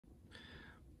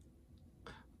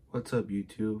What's up,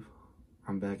 YouTube?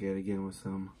 I'm back at it again with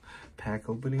some pack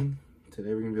opening.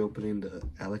 Today we're gonna be opening the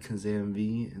Alakzam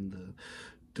V and the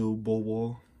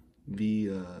Dubwool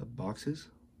V boxes.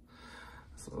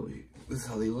 So this is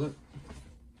how they look.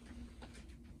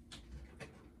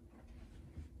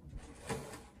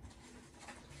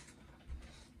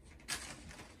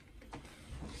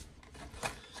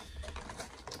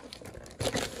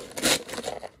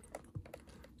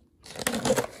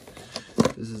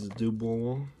 This is a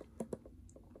Dubwool.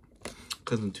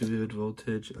 Comes in 2 vivid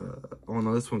voltage. Oh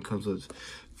no, this one comes with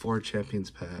 4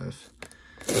 champions path,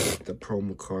 the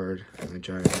promo card, and the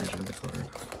giant version of the card.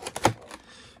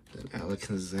 Then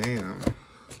Alakzam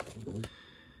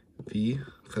V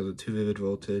comes with 2 vivid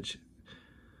voltage,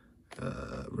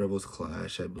 Rebels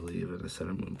Clash, I believe, and a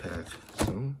Center Moon pack.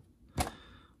 So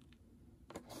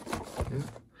yeah,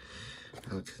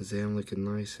 Alakzam looking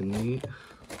nice and neat.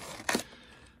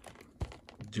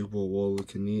 Dubwool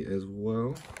looking neat as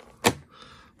well.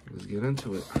 Let's get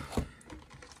into it.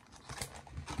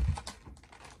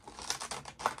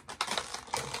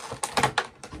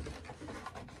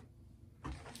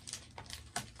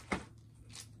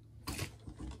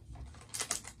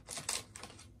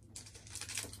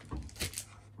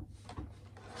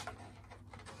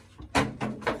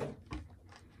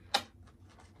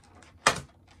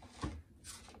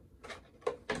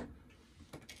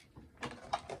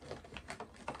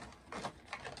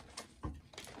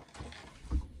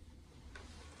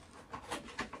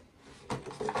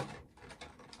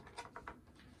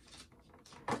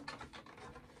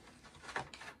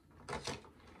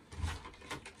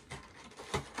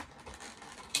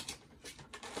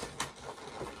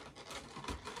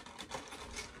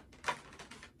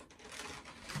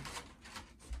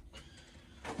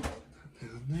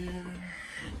 There.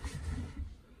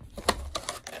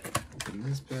 Open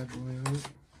this bad boy up.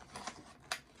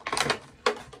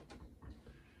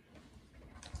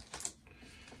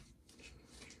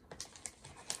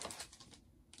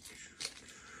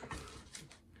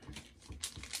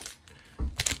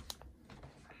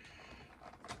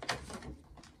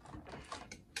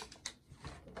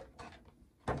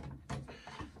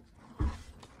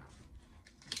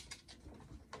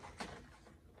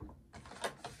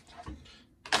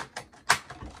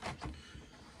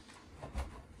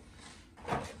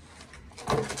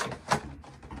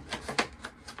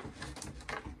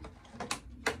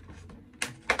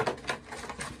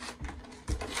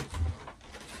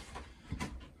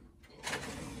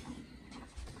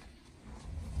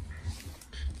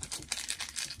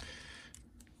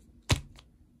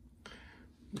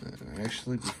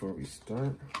 Actually, before we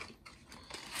start,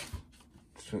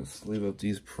 just leave up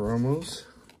these promos.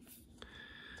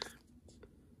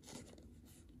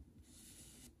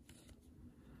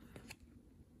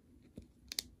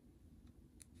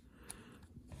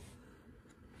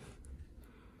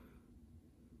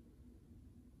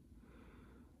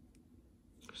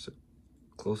 Just a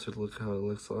closer look how it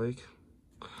looks like,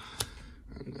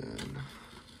 and then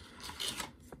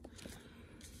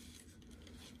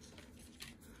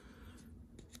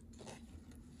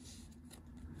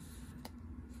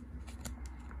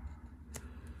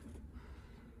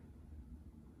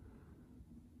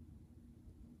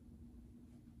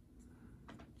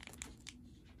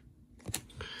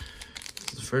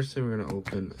the first thing we're going to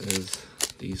open is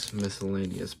these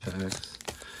miscellaneous packs.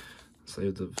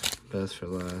 Save the best for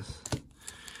last.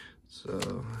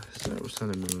 So, start with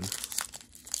Center Moon.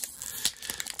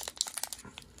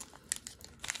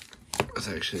 Let's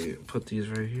actually put these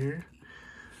right here.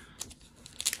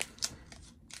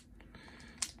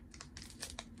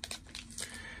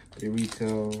 They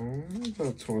retail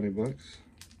about 20 bucks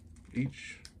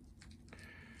each.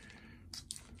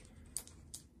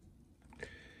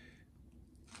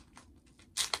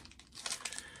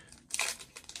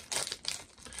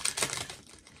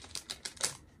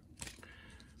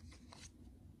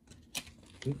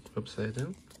 Upside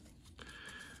down.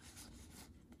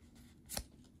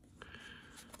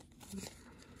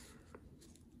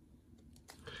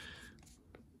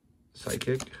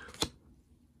 Psychic,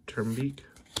 Turnbeak,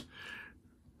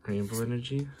 Rainbow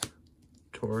Energy,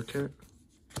 Torcat,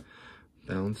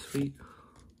 Bound Sweet,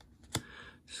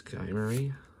 Sky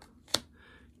Marie,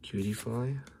 Cutie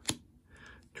Fly,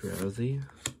 Drowsy,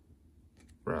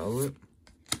 Rowlet,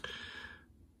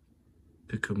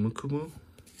 Pikumukumu,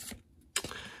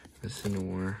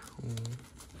 Incineroar.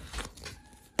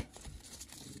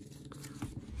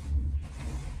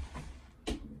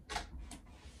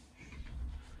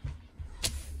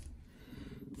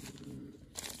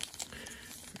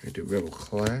 I do Rebel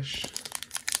Clash.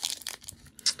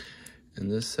 In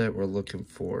this set, we're looking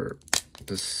for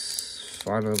this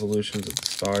final evolutions of the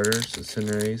starters, the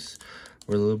Cinderace,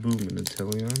 Rillaboom, and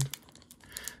Inteleon.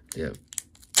 Yep.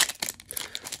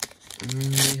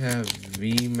 We have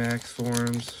VMAX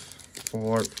forms,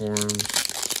 Full Art forms,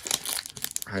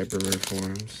 Hyper Rare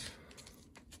forms.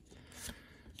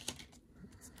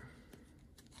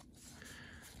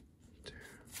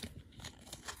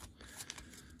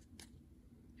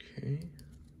 Okay.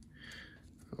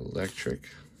 Electric.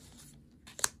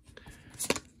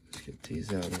 Let's get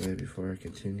these out of the way before I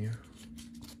continue.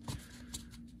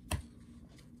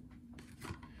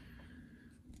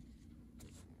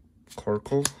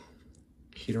 Corkle,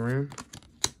 Heatran,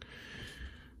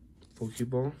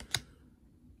 Pokeball,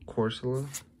 Corsola,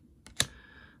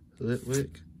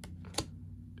 Litwick,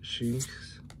 Shinx,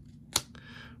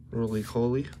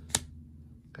 Roly-Poly,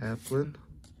 Applin,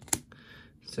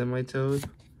 Semitoad,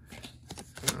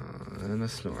 and a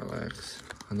Snorlax.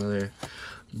 Another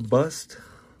bust.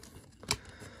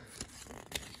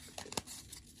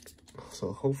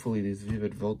 So hopefully these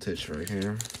Vivid Voltage right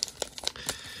here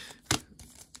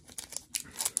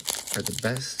are the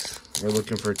best. We're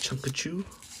looking for Chunkachu.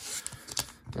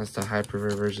 That's the hyper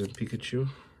rare version of Pikachu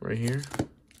right here.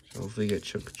 So hopefully get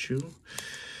Chunkachu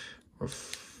or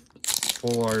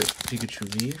Full Art Pikachu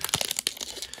V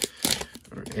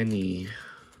or any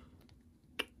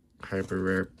hyper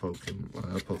rare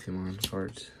Pokemon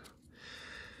cards.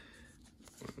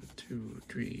 1, 2,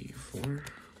 3, 4.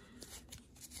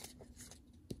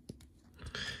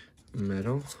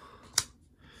 Metal,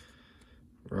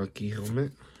 Rocky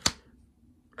Helmet,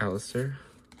 Alistair,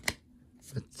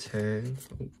 Matang,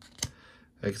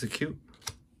 Execute,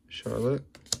 Charlotte,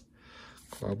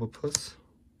 Clobbopus,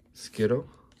 Skittle,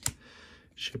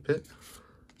 Ship It.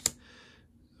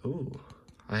 Ooh,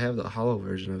 I have the hollow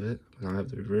version of it. Now I have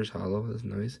the reverse hollow. That's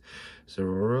nice.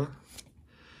 Zorora.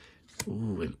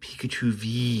 Ooh, and Pikachu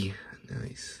V.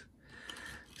 Nice.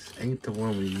 This ain't the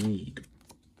one we need,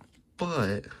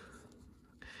 but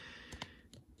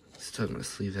still gonna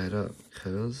sleeve that up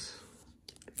because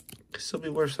it could still be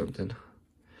worth something.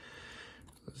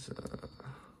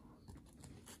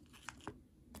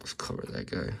 Let's cover that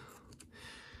guy.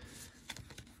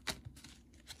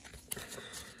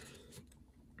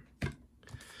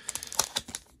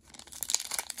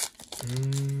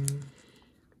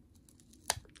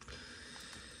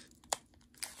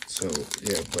 So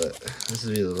yeah, but this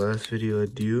will be the last video I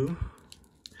do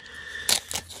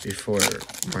before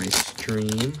my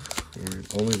stream, or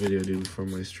only video I do before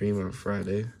my stream on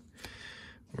Friday,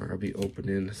 where I'll be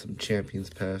opening some Champions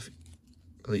Path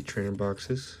Elite Trainer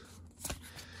boxes.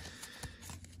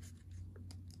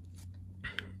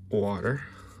 Water,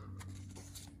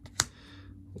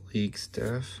 League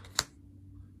Staff,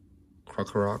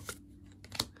 Krokorok,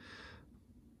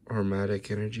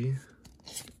 Aromatic Energy,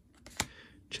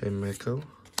 Chimecho,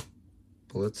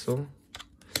 Blitzel,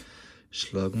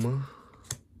 Slugma,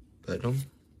 Bedlam,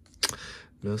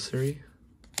 Milcery,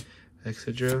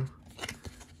 Excadrill,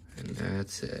 and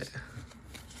that's it.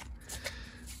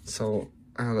 So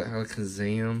out of the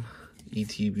Alakzam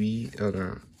ETB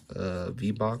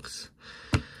V-Box,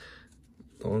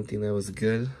 the only thing that was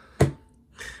good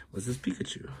was this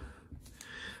Pikachu.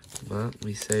 But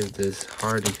we saved this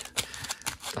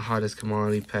the hottest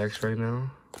commodity packs right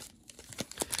now.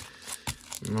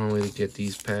 The only way to get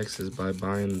these packs is by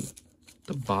buying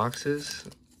the boxes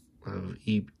of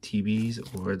ETBs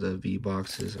or the V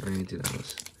boxes or anything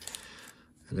else.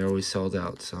 And they're always sold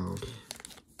out, so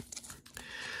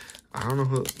I don't know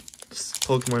who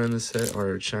Pokemon in this set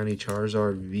are Shiny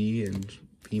Charizard V and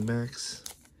VMAX.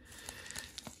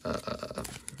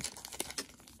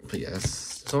 But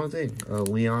yes, it's the only thing.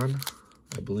 Leon,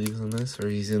 I believe, is in this, or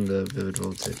he's in the Vivid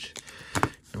Voltage. You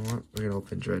know what? We're gonna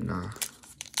open Dreadnought.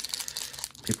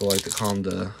 People like to call him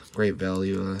the Great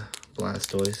Value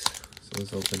Blastoise, so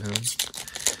let's open him.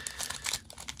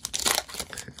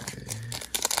 Okay.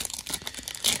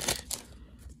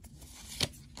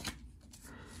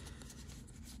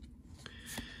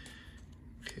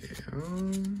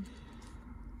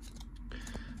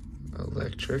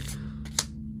 Electric,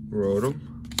 Rotom,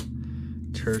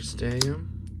 Turstanium,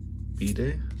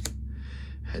 Bide,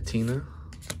 Hatina,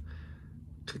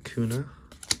 Kakuna,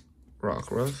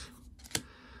 Rockruff,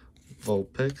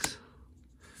 Vulpix,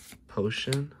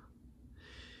 Potion,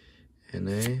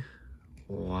 NA.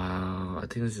 Wow, I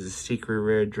think this is a secret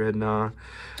rare Dreadnought.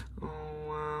 Oh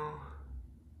wow.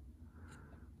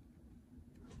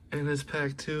 And this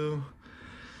pack too.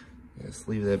 Let's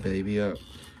leave that baby up.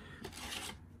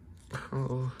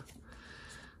 Oh.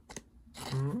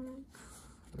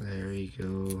 There you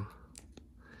go.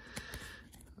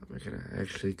 We're gonna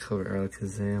actually cover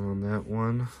Alakzam on that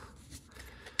one.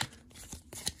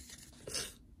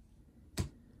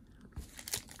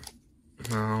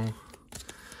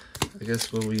 I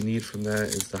guess what we need from that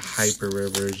is the hyper rare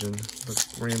version,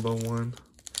 the rainbow one.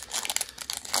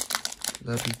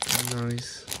 That'd be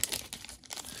nice.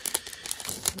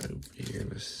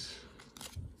 Weirdness.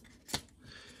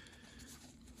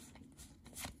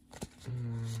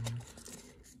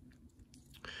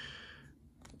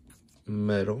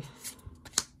 Metal,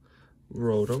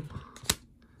 Rotom,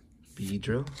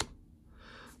 Beedrill,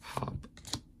 Hop,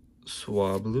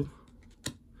 Swablu,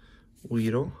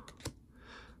 Weedle,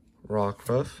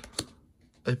 Rockruff,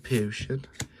 a Potion,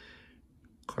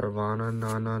 Carvana,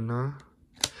 Na,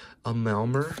 a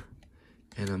Melmer,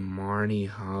 and a Marnie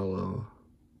Hollow.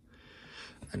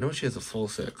 I know she has a full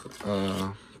set,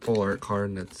 full art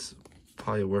card that's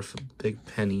probably worth a big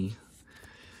penny.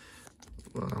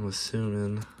 Well, I'm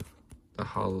assuming the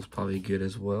hollow's probably good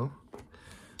as well.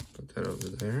 Put that over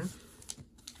there.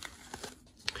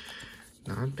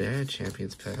 Not bad,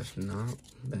 Champions Path. Not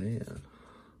bad.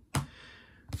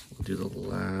 We'll do the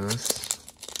last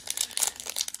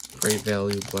Great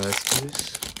Value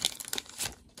Blastoise.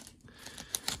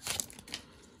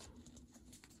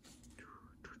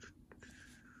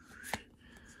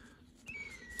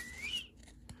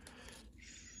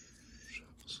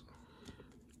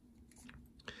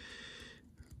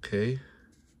 Okay.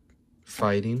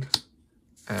 Fighting,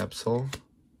 Absol,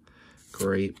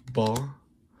 Great Ball,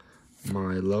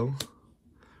 Milo,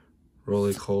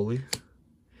 Roly-Coly,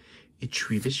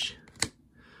 Etribish,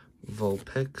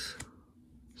 Vulpix,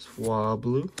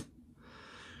 Swablu,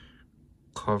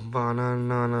 Carvana,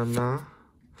 Na,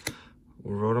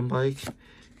 Rotom,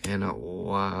 and a,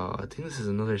 wow, I think this is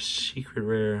another secret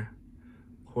rare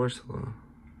Corsola.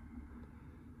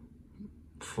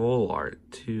 Full art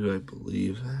too, I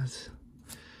believe.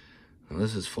 Oh,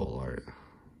 this is full art.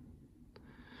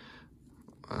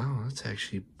 Wow, that's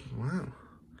actually, wow.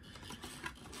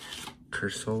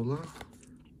 Cursola.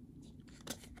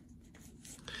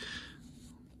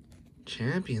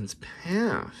 Champions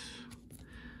Path.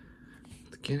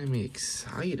 It's getting me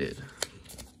excited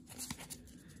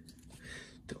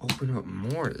to open up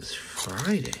more this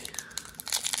Friday.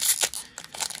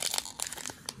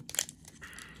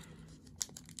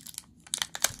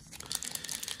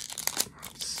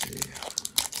 Let's see.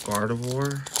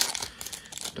 Gardevoir.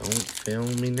 Don't fail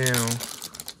me now.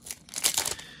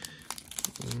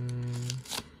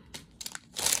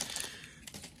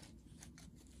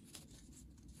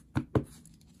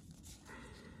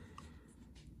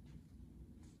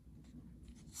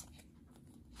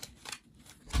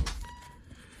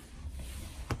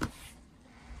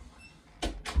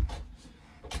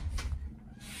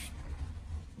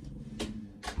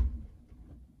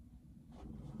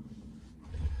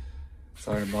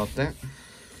 Sorry about that.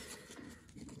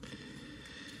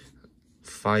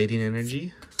 Fighting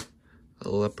Energy, a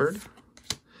Leopard,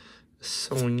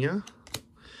 Sonia,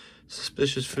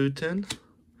 Suspicious Food Tin,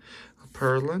 a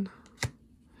Perlin,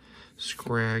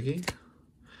 Scraggy,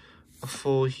 a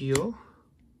Full Heal,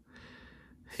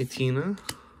 Hatina,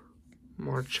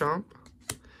 Marchomp,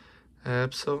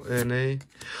 Absol, and a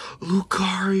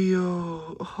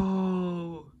Lucario.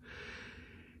 Oh,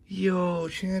 yo,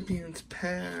 Champions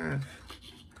Path.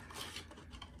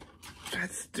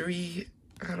 That's 3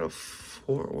 out of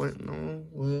 4. What? No,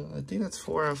 well, I think that's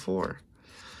 4 out of 4.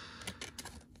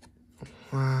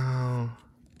 Wow.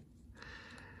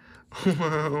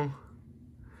 Wow.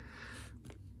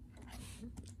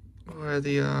 What are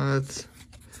the odds?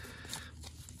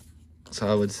 So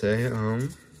I would say,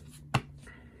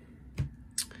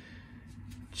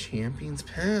 Champions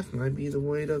Path might be the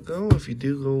way to go if you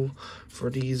do go for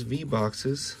these V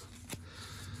boxes.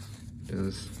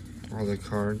 There's all the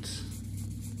cards.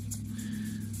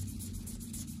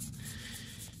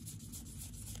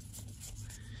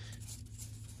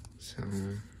 So,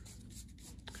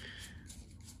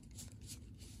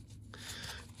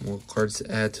 more cards to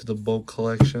add to the bulk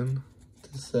collection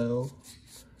to sell.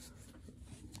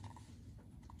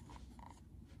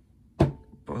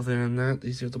 Other than that,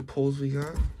 these are the pulls we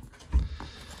got.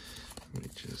 Let me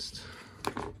just...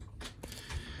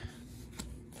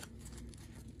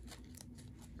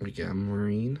 We got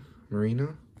Marina.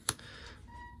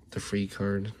 The free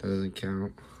card, that doesn't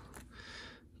count.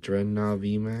 Dreadnought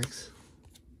VMAX.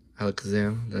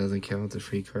 Alakzam, that doesn't count, the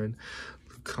free card.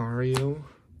 Lucario.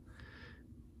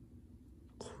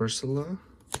 Corsola.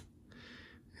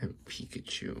 And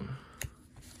Pikachu.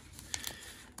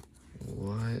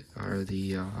 What are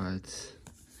the odds?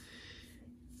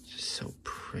 Just so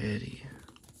pretty.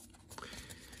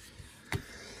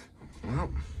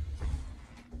 Well,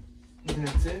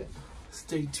 that's it.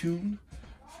 Stay tuned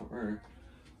for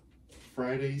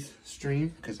Friday's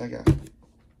stream, because I got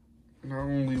not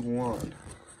only one,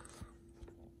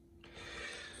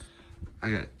 I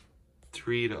got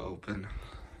 3 to open.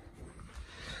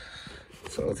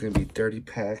 So it's gonna be 30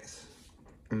 packs.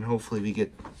 And hopefully we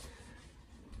get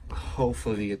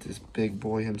this big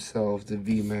boy himself, the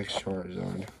VMAX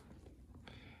Charizard.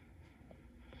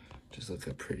 Just look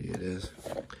how pretty it is.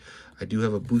 I do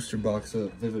have a booster box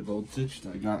of Vivid Voltage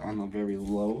that I got on a very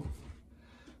low,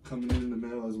 coming in the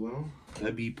mail as well.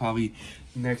 That'd be probably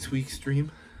next week's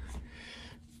stream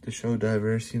to show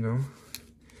diverse, you know.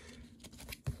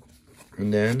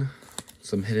 And then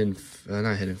some hidden,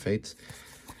 not hidden fates,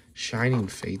 Shining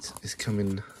Fates is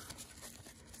coming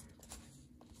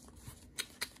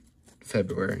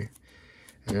February.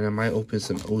 And then I might open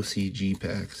some OCG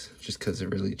packs just because they're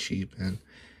really cheap and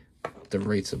the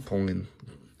rates of pulling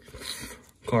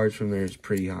cards from there is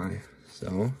pretty high.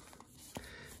 So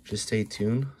just stay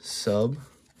tuned, sub,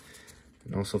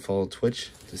 and also follow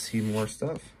Twitch to see more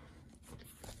stuff.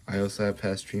 I also have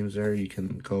past streams there you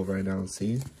can go right now and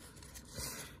see.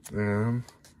 On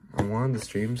one of the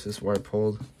streams, this is where I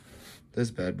pulled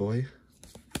this bad boy.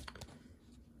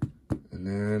 And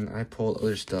then I pulled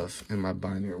other stuff in my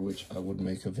binder, which I would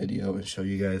make a video and show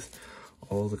you guys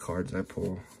all the cards I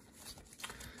pull.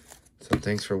 So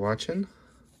thanks for watching.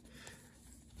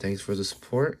 Thanks for the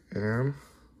support, and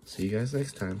see you guys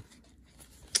next time.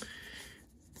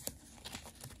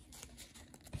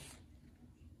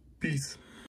 Peace.